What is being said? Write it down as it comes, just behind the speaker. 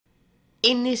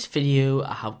In this video,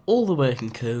 I have all the working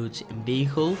codes in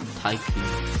Vehicle Tycoon.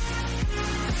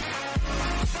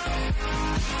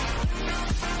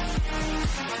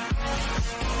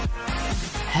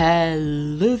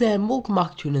 Hello there and welcome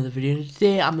back to another video.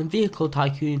 Today I'm in Vehicle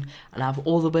Tycoon and I have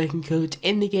all the working codes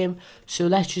in the game. So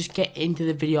let's just get into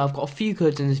the video. I've got a few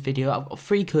codes in this video. I've got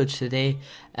 3 codes today.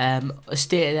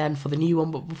 Stay at the end for the new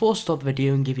one. But before I start the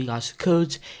video and give you guys the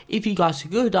codes, if you guys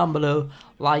could go down below,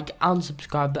 like and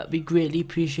subscribe, that'd be greatly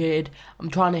appreciated. I'm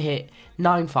trying to hit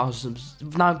 9,000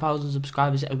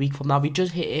 subscribers a week from now. We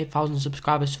just hit 8,000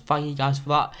 subscribers, so thank you guys for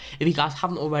that. If you guys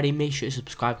haven't already, make sure to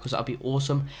subscribe because that'd be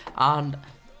awesome. And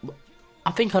I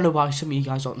think I know why some of you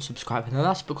guys aren't subscribing, and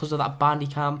that's because of that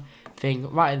Bandicam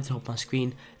thing right at the top of my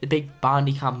screen, the big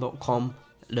bandicam.com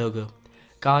logo.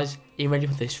 Guys, are you ready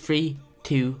for this? 3,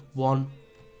 2, 1.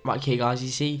 Right here, guys, you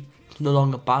see, it's no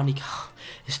longer Bandicam.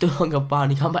 It's no longer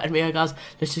Bandicam. But anyway, guys,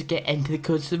 let's just get into the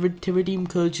codes. To redeem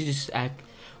codes, you just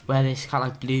where this kind of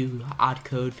like blue add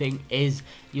code thing is,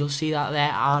 you'll see that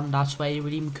there, and that's where you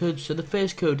redeem codes. So the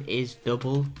first code is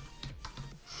double.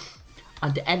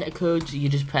 And to enter codes, you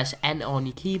just press enter on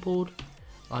your keyboard,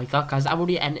 like that, guys. I've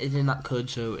already entered in that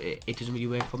code, so it doesn't really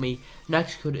work for me.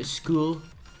 Next code is school,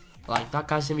 like that,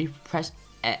 guys. If you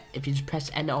just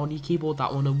press enter on your keyboard,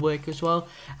 that one will work as well.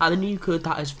 And the new code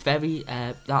that is very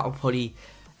that'll probably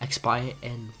expire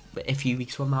in a few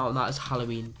weeks from now, and that is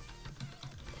Halloween.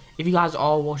 If you guys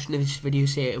are watching this video,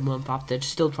 say a month after,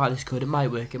 just still try this code. It might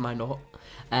work, it might not.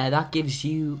 That gives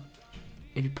you,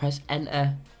 if you press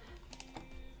enter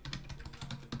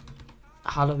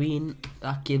Halloween,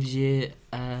 that gives you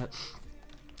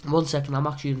 1 second, I'm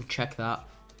actually going to check that.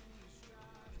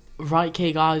 Right,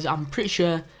 okay guys, I'm pretty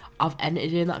sure I've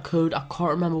entered in that code. I can't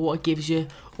remember what it gives you,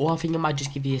 or I think it might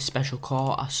just give you a special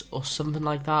car or something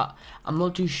like that. I'm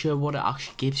not too sure what it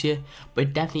actually gives you, but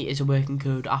it definitely is a working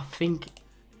code. I think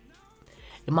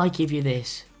it might give you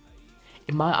this.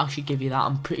 It might actually give you that.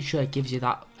 I'm pretty sure it gives you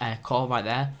that car right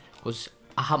there, because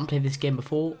I haven't played this game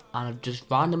before and I've just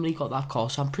randomly got that car,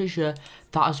 so I'm pretty sure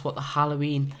that is what the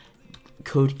Halloween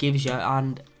code gives you,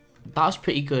 and that's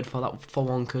pretty good for that for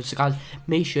one code. So guys,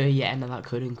 make sure you enter that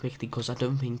code in quickly, because I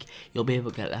don't think you'll be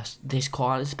able to get this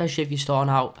car, and especially if you're starting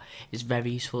out, it's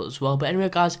very useful as well. But anyway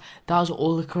guys, that was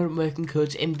all the current working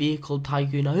codes in Vehicle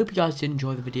Tycoon. I hope you guys did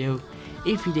enjoy the video.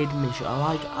 If you did, make sure to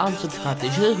like and subscribe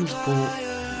to show some support,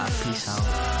 and peace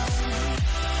out.